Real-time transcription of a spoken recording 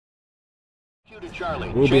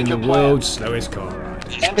We'll be in the world's slowest car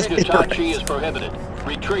ride. Entry to Tachi is prohibited.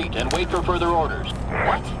 Retreat and wait for further orders.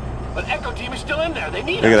 What? But Echo Team is still in there. They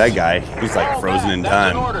need us. Look at that guy. He's like frozen in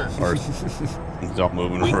time. Or he's all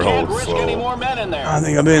moving we real can't risk slow. any more men in there. I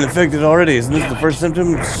think I'm being affected already. Isn't this the first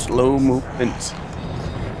symptom? Slow movement.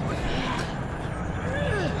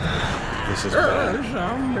 This is bad.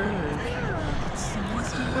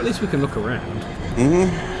 Well, at least we can look around.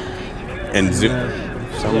 And zoom.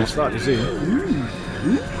 Yeah, start to zoom.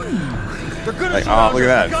 Like, oh, look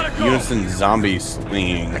at that. Unison zombie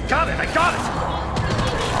slinging. I got it!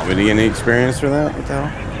 Did he get any experience for that? What the hell?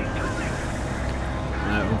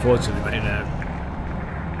 Unfortunately, but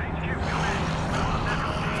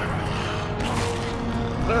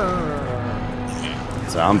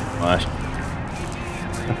Zombie flash.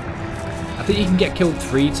 I think you can get killed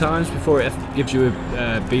 3 times before it gives you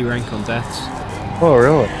a B rank on deaths. Oh,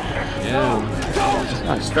 really? Yeah.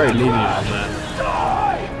 It's very lenient on that.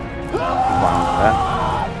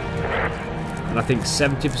 And I think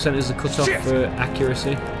 70% is the cutoff for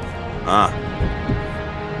accuracy. Ah.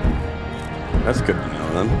 That's good to know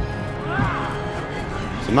then.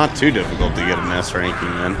 So not too difficult to get an S ranking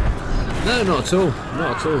then. No, not at all.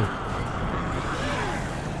 Not at all.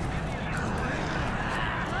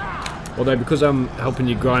 Although because I'm helping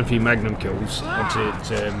you grind for your magnum kills,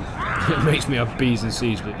 it makes me have B's and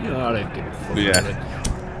C's, but you know, I don't give a fuck. Yeah.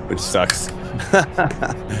 Which sucks.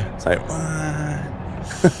 It's like, what?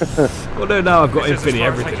 Well, no, now I've got infinity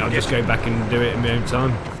everything. I'll just go back and do it in my own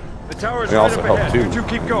time. The tower's They right also up help ahead. too. You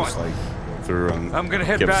keep going. Just, like, through I'm gonna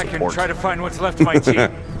head give back support. and try to find what's left of my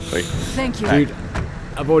team. Wait. Thank you. Dude,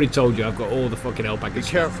 I've already told you I've got all the fucking help I can. Be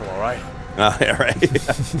careful, all right? Yeah, right.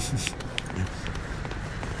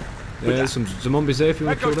 Yeah, there's some zombies there if you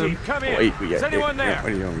want to Echo kill team, them. come in. Wait, we Is got. anyone there? What are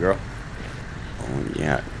you doing, girl? Oh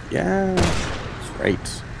yeah, yeah. That's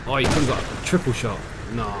right. Oh, you could have got a triple shot.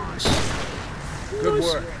 Nice. Good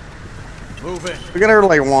work. Move in. Look at her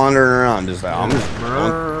like wandering around, just like,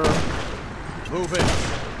 Move in.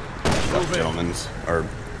 gentlemen's or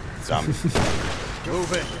zombies.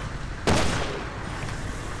 Move in.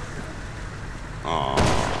 Aww.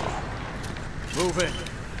 Move in.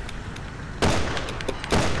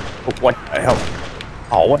 What the hell?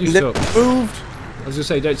 Oh, what? You It suck. moved? I was gonna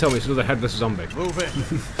say, don't tell me it's another headless zombie. Move in.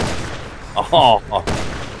 Oh,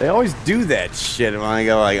 they always do that shit when I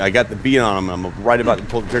go like I got the beat on them. I'm right about to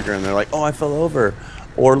pull the trigger, and they're like, "Oh, I fell over,"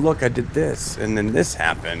 or "Look, I did this," and then this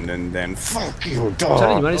happened, and then fuck you, I'm telling you,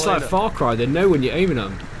 dog. man, it's like Far Cry. They know when you're aiming at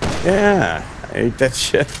them. Yeah, I hate that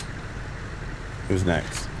shit. Who's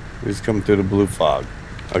next? Who's coming through the blue fog?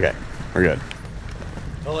 Okay, we're good.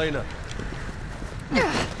 Elena.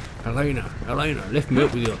 Elena, lift me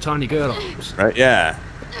up with your tiny girl arms. Right? Yeah.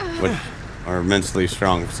 Which are immensely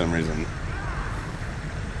strong for some reason.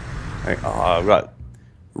 Like, oh, I've got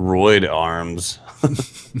roid arms.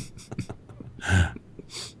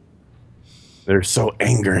 They're so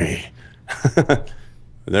angry.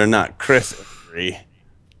 They're not Chris angry.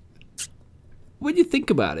 When you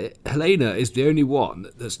think about it, Helena is the only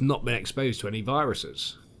one that's not been exposed to any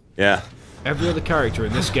viruses. Yeah. Every other character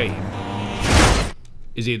in this game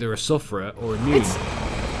is either a sufferer or immune.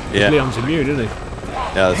 Yeah. Leon's immune, isn't he?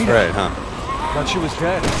 Yeah, that's right, huh? Thought she was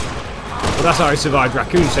dead. Well, that's how he survived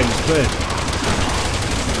Raccoon Satan's clear.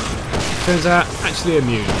 Turns out, actually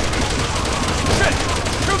immune. Shit!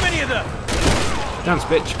 Too many of them! Dance,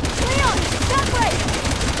 bitch. Leon, that way!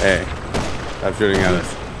 Hey, stop shooting at us.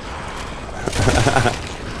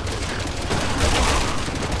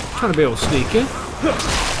 Trying to be all sneaky.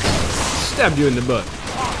 Stabbed you in the butt.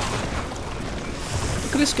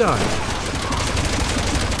 Look at this guy.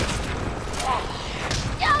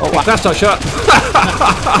 Oh, wow. That's not shot.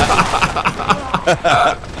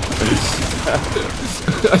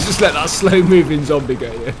 I just let that slow moving zombie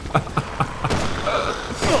go, yeah.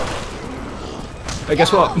 Hey,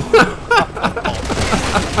 guess what?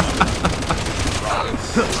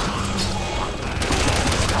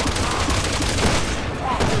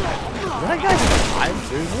 That guy's alive,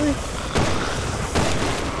 seriously?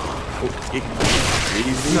 Okay.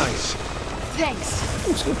 Easy. Nice. Thanks.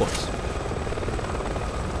 Oh, skill points.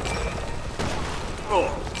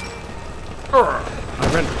 I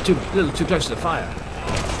ran a little too close to the fire.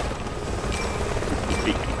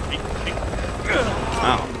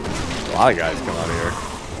 Wow. A lot of guys come out of here.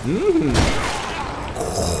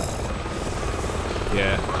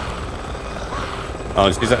 Yeah.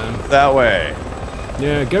 Oh, she's that way.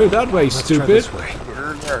 Yeah, go that way, Let's try stupid. this way.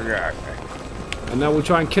 And now we'll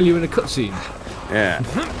try and kill you in a cutscene. Yeah.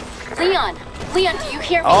 Leon, do you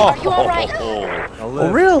hear me? Oh, Are you alright?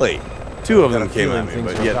 Oh, really? Two of them Got a came at feeling me, things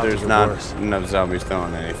but are yet about to there's get not worse. enough zombies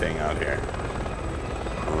throwing anything out here.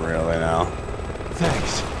 Really now?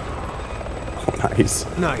 Thanks. Oh, nice.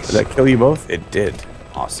 Nice. Did that kill you both? It did.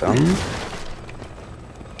 Awesome.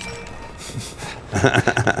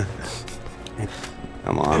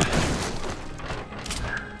 Come on.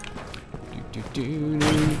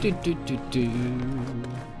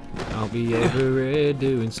 I'll be everywhere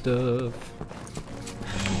doing stuff.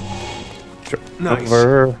 Nice.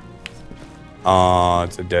 Over. Oh,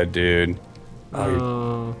 it's a dead dude.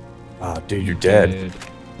 Oh, dude, you're dead.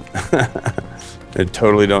 I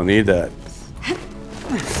totally don't need that.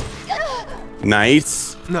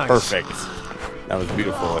 Nice. Nice. Perfect. That was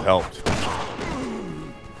beautiful. It helped.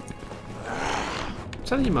 I'm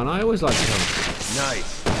telling you, man, I always like to help.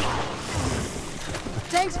 Nice.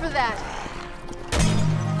 Thanks for that.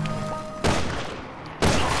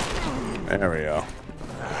 There we go.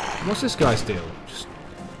 What's this guy's deal? Just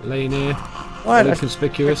laying here, What? really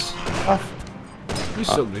conspicuous. You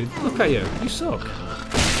suck, dude. Look at you. You suck.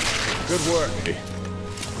 Good work.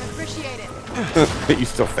 Appreciate it. You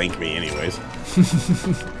still thank me anyways.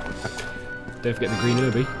 Don't forget the green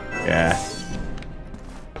herby. Yeah.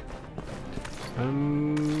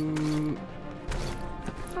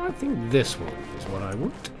 I think this one is what I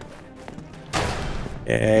want.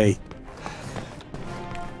 Yay.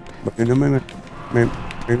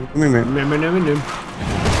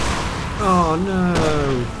 Oh no.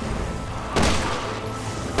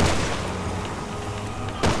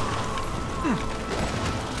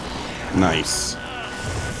 Nice.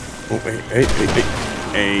 Oh, hey.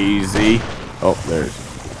 AZ. Oh, there's.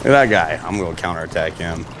 Look at that guy. I'm going to counterattack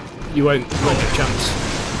him. You won't get a chance.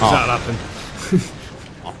 Oh. That'll happen.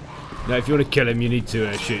 Now, if you want to kill him, you need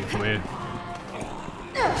to shoot him from here.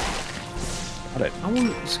 Got it. I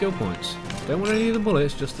want skill points. Don't want any of the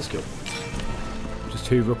bullets, just the skill points. Just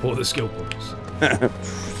hoover up all the skill points.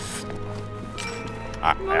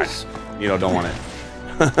 Nice. You know, don't want it.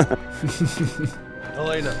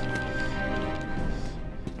 Elena.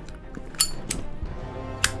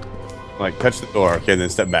 Like, touch the door, okay, then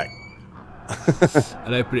step back.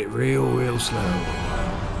 And open it real slow.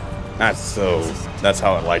 That's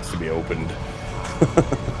how it likes to be opened.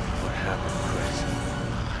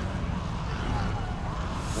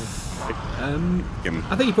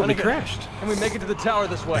 I think you put me crashed. Can we make it to the tower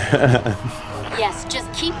this way? Yes,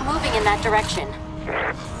 just keep moving in that direction.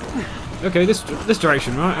 Okay, this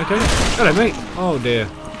direction, right? Okay. Hello, mate. Oh dear.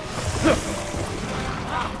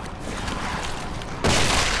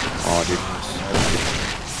 Oh, dude.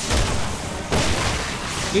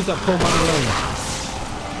 Leave that poor man alone.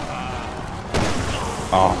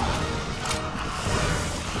 Oh,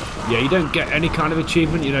 Yeah, you don't get any kind of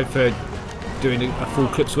achievement, you know, for doing a full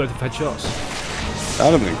clip's worth of headshots.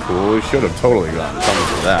 that would have been cool. We should have totally gotten something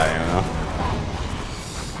for that, you know?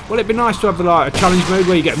 Well, it'd be nice to have a challenge mode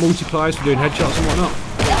where you get multipliers for doing headshots and whatnot.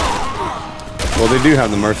 Well, they do have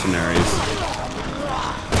the mercenaries.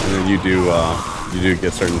 And then you do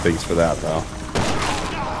get certain things for that, though.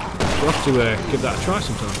 We'll have to give that a try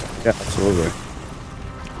sometime. Yeah, absolutely.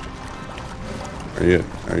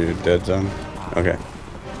 Are you dead, son? Okay.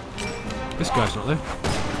 This guy's not there.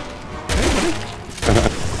 Hey, buddy.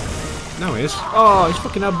 No, he is. Oh, his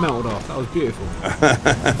fucking head melted off. That was beautiful. I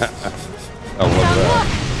love that.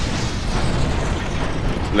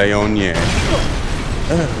 Leon, yeah.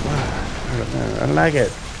 I like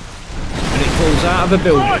it. And it falls out of a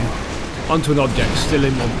building onto an object still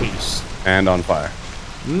in one piece. And on fire.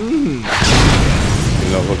 Mmm.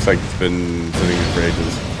 You know, it looks like it's been sitting in for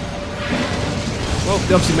ages. Well,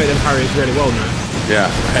 they obviously made them Harriers really well now. Yeah,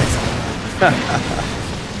 right.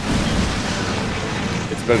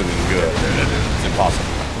 It's better than good. It's impossible.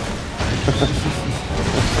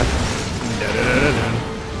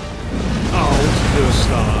 Oh, do a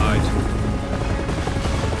slide.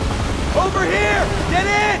 Over here! Get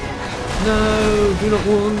in! No, do not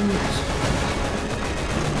want.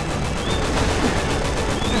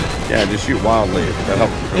 Yeah, just shoot wildly. That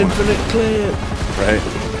helps. Infinite clip. Right?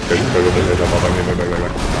 Oh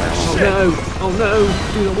no, oh no,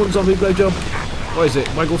 do not want zombie blowjob. What is it,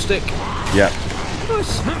 waggle stick? Yeah.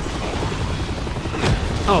 Nice.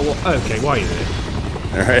 Oh, well, okay, why are you there?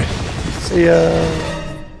 Alright. See ya.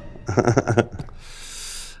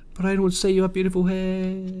 But I don't want to say you have beautiful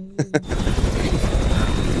hair.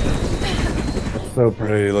 So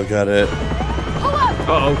pretty, look at it.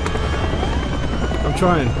 Uh-oh. I'm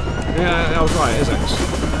trying. Yeah, I was right, is it?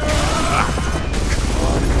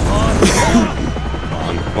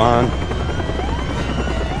 Come on.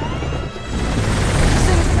 This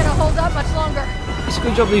thing's gonna hold up much longer. It's a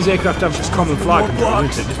good job these aircraft have just common flight control,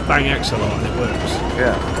 isn't it? Just bang X a lot and it works.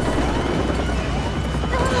 Yeah.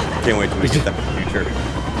 Can't wait to make it that in the future.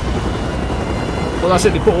 Well, that's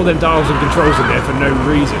it. They put all them dials and controls in there for no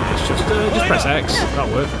reason. It's just press X.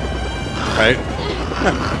 That'll work. Right?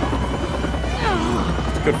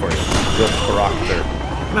 It's good for you. Good character.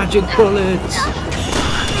 Magic bullets.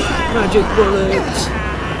 Magic bullets.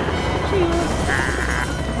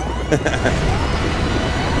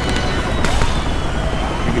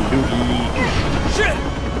 You can do E. Shit!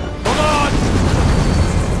 Hold on!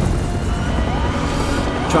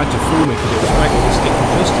 Tried to fool me because it was waggled the stick from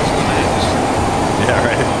justice, wasn't it? Yeah,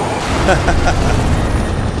 right.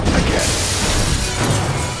 Okay.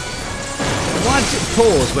 Why does it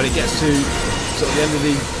pause when it gets to sort of the end of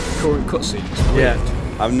the current cutscenes? Yeah,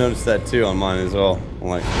 I've noticed that too on mine as well. I'm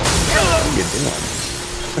like, what are you doing?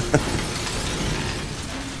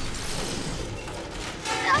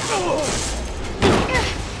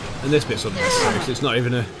 And this bit's unnecessary, so it's not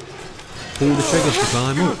even a pull the trigger to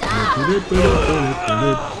climb up.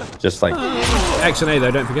 Just like, X and A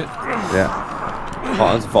though, don't forget. yeah.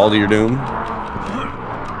 Pause, fall to your doom.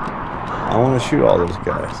 I want to shoot all those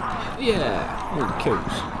guys. Yeah, all the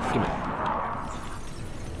kills. Give me.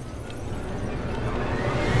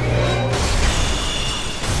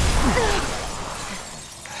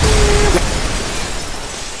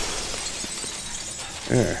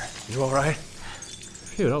 There, You alright?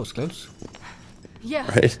 Phew, that was close. Yeah.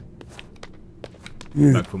 right?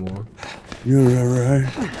 Back for more. You're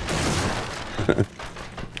alright.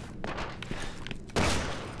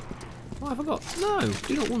 Oh, I forgot. No,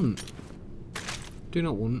 do not want. Do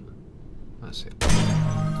not want. That's it.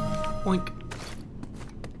 Oink.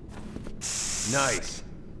 Nice.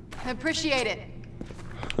 Appreciate it.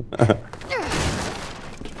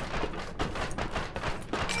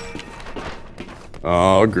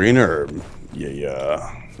 Oh, green herb.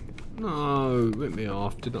 Yeah. No, rip me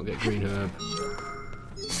off. Did not get green herb.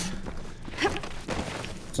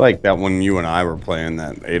 It's like that when you and I were playing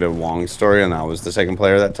that Ada Wong story and I was the second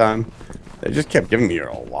player that time. They just kept giving me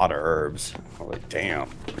a lot of herbs. I was like, damn.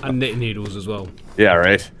 And knitting needles as well. Yeah,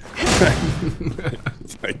 right?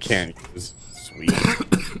 I can't use sweet.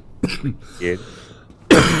 Kid.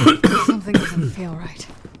 Something doesn't feel right.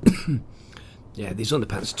 Yeah, these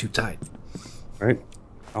underpants are too tight. Right?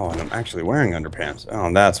 Oh, and I'm actually wearing underpants.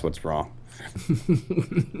 Oh, that's what's wrong.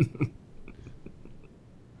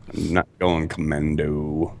 I'm not going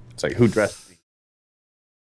commando. It's like, who dressed